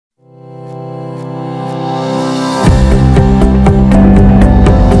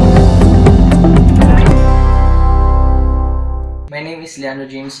Adriano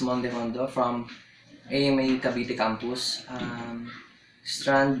James Mondemondo from AMA Cavite Campus,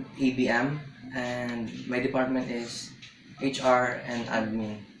 Strand ABM, and my department is HR and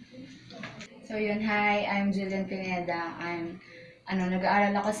Admin. So yun, hi, I'm Julian Pineda.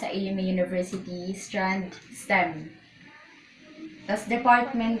 Nag-aaral ako sa AMA University, Strand STEM. Tapos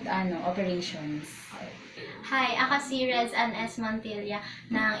department, operations. Hi, ako si Rez Ann S. Montilla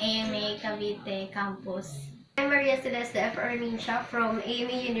ng AMA Cavite Campus. I'm Maria Celeste F. Armincia from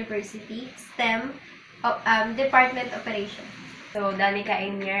AMA University, STEM, Department Operations. So, Danica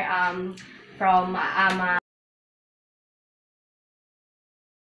Emir from AMA.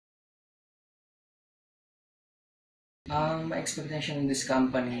 My expectation in this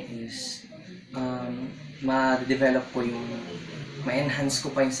company is ma-develop ko yung, ma-enhance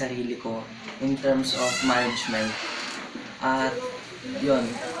ko pa yung sarili ko in terms of management. At yun,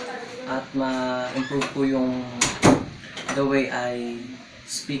 at ma-improve ko yung the way I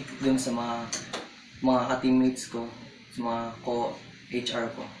speak dun sa mga ka-teammates ko, sa mga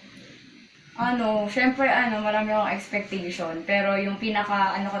co-HR ko. Syempre, marami akong expectation. Pero yung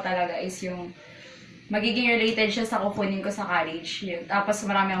pinaka, ko talaga is yung magiging related siya sa kukunin ko sa college. Yun. Tapos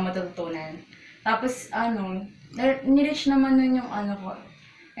marami akong matututunan. Tapos, nireach naman nun yung,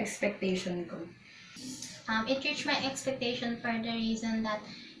 expectation ko. It reached my expectation for the reason that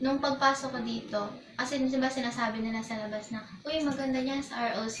nung pagpasok ko dito, kasi diba sinasabi nila sa labas na, uy, maganda yan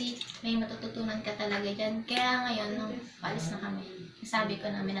sa ROC, may matututunan ka talaga dyan. Kaya ngayon, nung paalis na kami, sabi ko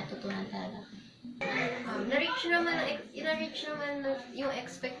na may natutunan talaga. Na-reach naman yung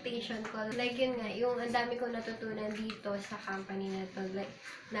expectation ko. Like yun nga, yung ang dami kong natutunan dito sa company na to. Like,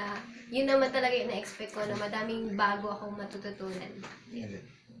 na yun naman talaga yung na-expect ko na madaming bago akong matututunan.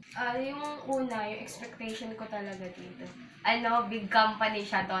 Yung una, yung expectation ko talaga dito. Big company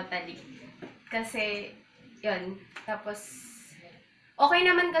siya totally. Kasi, yun. Tapos, okay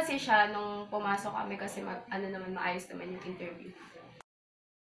naman kasi siya nung pumasok kami kasi maayos naman yung interview.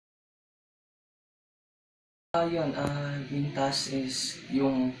 Yung task is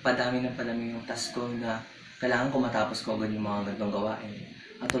yung padami yung task ko na kailangan ko matapos ko agad yung mga gantong gawain.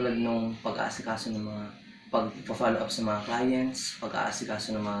 At tulad nung pag-aasikaso ng mga pag-follow up sa mga clients,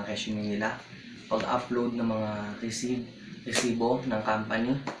 pag-aasikaso ng mga resume nila, pag-upload ng mga resibo ng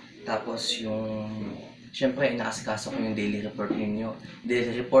company, tapos yung syempre inaasikaso ko yung daily report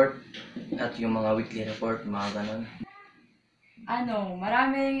at yung mga weekly report, mga ganon.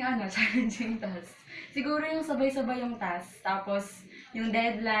 Maraming challenging tasks. Siguro yung sabay-sabay yung task, tapos yung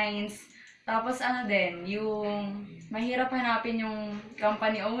deadlines, tapos yung mahirap hanapin yung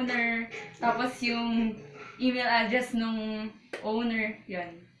company owner, tapos yung email address nung owner,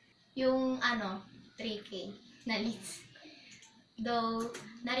 yun. Yung 3K na leads. Though,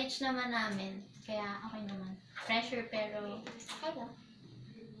 na-reach naman namin, kaya okay naman. Pressure pero okay lang.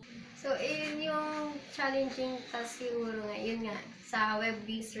 So, yung challenging task siguro nga, yun nga, sa web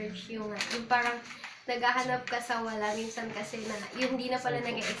research, yung parang naghahanap ka sa wala, minsan kasi na, yung hindi na pala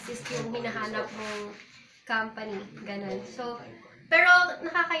nag-exist yung hinahanap mong company, ganun. So, pero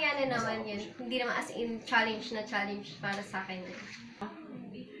nakakayanan naman yun, hindi naman as in challenge para sa akin.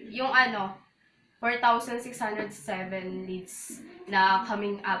 Yung 4,607 leads na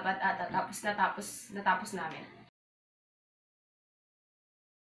kaming apat natapos namin.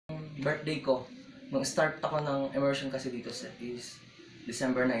 Birthday ko, nung start ako ng Immersion kasi dito is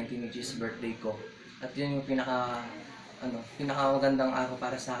December 19, which is birthday ko. At yun yung pinaka magandang araw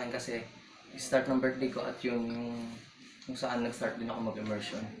para sa akin kasi start ng birthday ko at yun yung saan nag-start din ako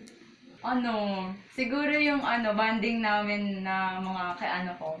mag-immersion. Siguro yung bonding namin na mga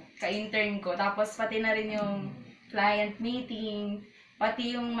ka-intern ko. Tapos pati na rin yung client meeting,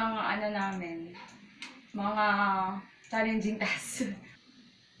 pati yung mga namin, mga challenging tasks.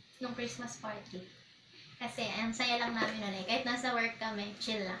 Nung Christmas party. Kasi ang saya lang namin nun kahit nasa work kami,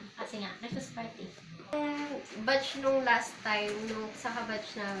 chill lang. Kasi nga, Christmas party. Batch nung last time, nung sa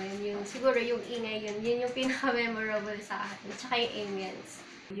kabatch namin, siguro yung ingay yun yung pinaka-memorable sa akin. Tsaka yung ambience.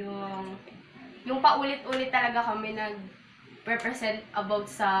 Yung paulit-ulit talaga kami nag-represent about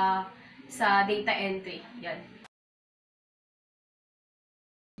sa data entry. Yan.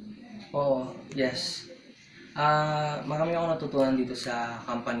 Oo, yes. Marami akong natutunan dito sa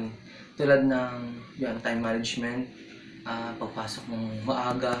company. Tulad ng time management, pagpasok ng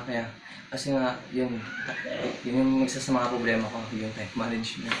maaga. Kasi nga, yun yung isa sa mga problema ko, yung time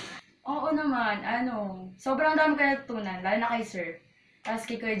management. Oo naman, sobrang dami ko natutunan, lalo na kay Sir. Tapos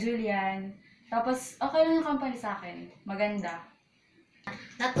kay Kuya Julian. Tapos, okay lang yung company sa akin. Maganda.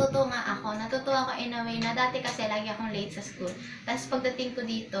 Natuto ako in a way na dati kasi lagi akong late sa school. Tapos pagdating ko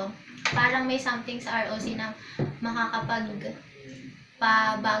dito, parang may something sa ROC na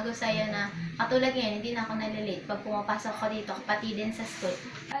pabago sa'yo na katulad ngayon, hindi na ako nalilate pag pumapasok ko dito, pati din sa school.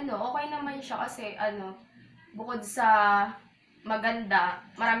 Okay naman siya kasi bukod sa maganda,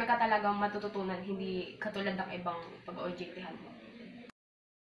 marami ka talagang matututunan, hindi katulad ng ibang pag-OJT-han mo.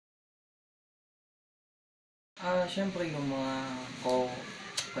 Siyempre yung mga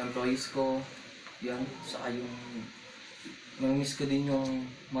co-employees ko, yun, saka yung mamimiss ko din yung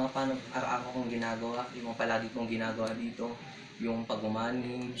mga paano araw-araw kong ginagawa, yung mga palagi kong ginagawa dito, yung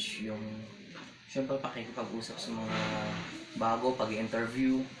pag-manage, yung siyempre pakikipag-usap sa mga bago,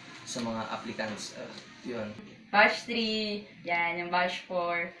 pag-interview sa mga applicants, yun. Batch 3, yan, yung batch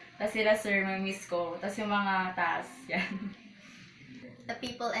 4. Tapos sila sir, mamimiss ko. Tapos yung mga task, yan. The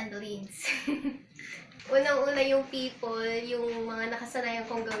people and leads. Unang-una yung people, yung mga nakasanayan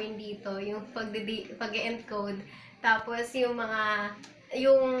kong gawin dito, yung pag-encode. Tapos yung mga,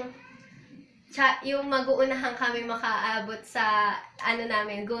 yung mag-uunahan kami makaabot sa,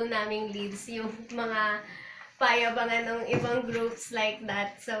 goal naming leads, yung mga payabangan ng ibang groups like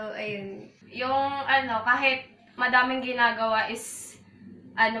that. So, ayun. Yung kahit madaming ginagawa is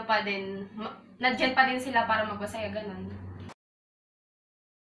pa din, nandyan pa din sila para magmasaya, ganun.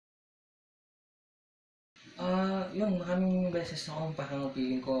 Yun, maraming beses akong parang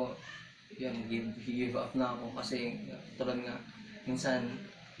feeling ko, yun, give up na ako kasi tulad nga, minsan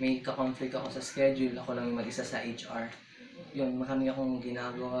may ka-conflict ako sa schedule, ako lang yung mag-isa sa HR. Yun, marami akong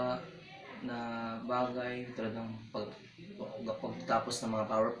ginagawa na bagay, tulad ng pagtapos ng mga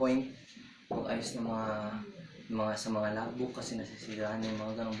PowerPoint, pag-ayos ng sa mga logbook kasi nasisiraan yung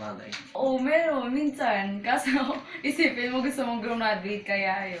mga ganong bagay. Oo, meron, minsan. Kaso, isipin mo gusto mong graduate,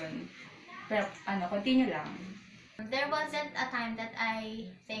 kaya yun. Pero, continue lang. There wasn't a time that I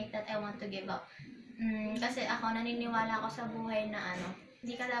think that I want to give up. Kasi ako, naniniwala ako sa buhay na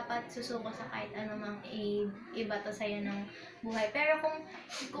hindi ka dapat susuko sa kahit anumang iba to sa'yo ng buhay. Pero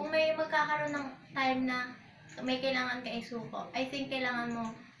kung may magkakaroon ng time na may kailangan ka isuko, I think kailangan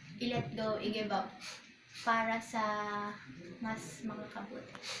mo i-let go, i-give up para sa mas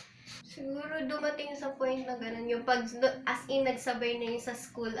makakabuti. Siguro dumating sa point na ganun, yung as in nagsabay na yung sa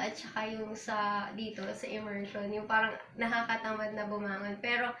school at saka yung dito, sa immersion, yung parang nakakatamad na bumangon.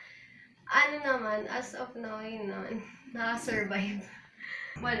 Pero, naman, as of now, yun naman, nakasurvive.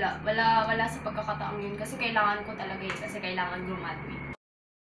 Wala sa pagkakataong yun kasi kailangan ko talaga yun kasi kailangan graduate.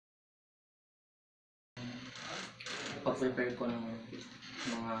 Pag-prepare ko ng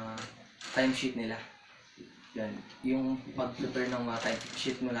mga timesheet nila. Yan, yung pag-prepare ng mga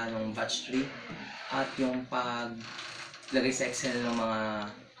timesheet mula ng batch 3 at yung paglagay sa Excel ng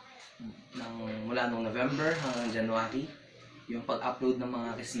mula nung November hanggang January, yung pag-upload ng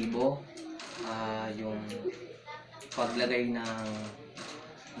mga resibo, yung paglagay ng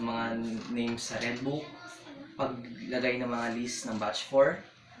mga names sa Redbook, paglagay ng mga list ng batch 4,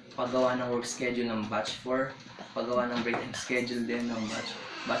 paggawa ng work schedule ng batch 4, paggawa ng break schedule din ng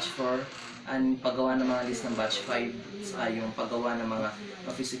batch 4, and paggawa ng mga list ng batch 5, yung paggawa ng mga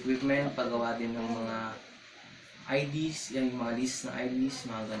office equipment, paggawa din ng mga IDs, yung mga list ng IDs,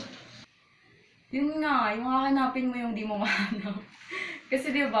 mga ganun. Yun nga, yung hahanapin mo yung di mo mahanap.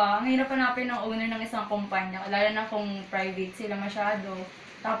 Kasi diba, ang hirap hanapin ng owner ng isang kumpanya, lalo na kung private sila masyado.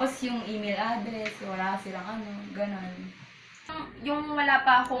 Tapos yung email address, wala silang ganun. Yung wala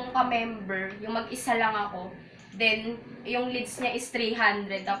pa akong ka-member, yung mag-isa lang ako, then yung leads niya is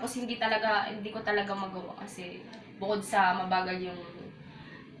 300, tapos hindi ko talaga magawa kasi bukod sa mabagal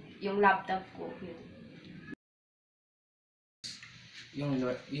yung laptop ko.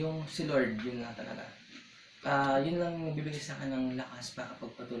 Yung si Lord, yun nga talaga. Yun lang bibigay sa akin ng lakas para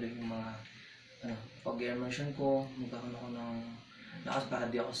pagpatuloy yung mga pag-immersion ko, magkakaroon ako ng lakas para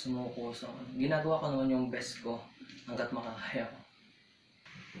di ako sumuko. So, ginagawa ko naman yung best ko hanggat makakaya ko.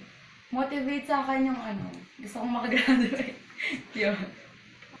 Motivate sa akin yung gusto kong makagraduate. Yun.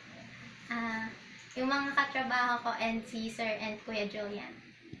 Yung mga katrabaho ko and si Sir and Kuya Julian.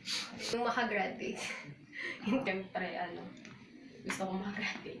 Yung makagraduate. Siyempre, gusto kong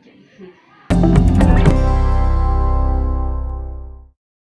makagraduate yan.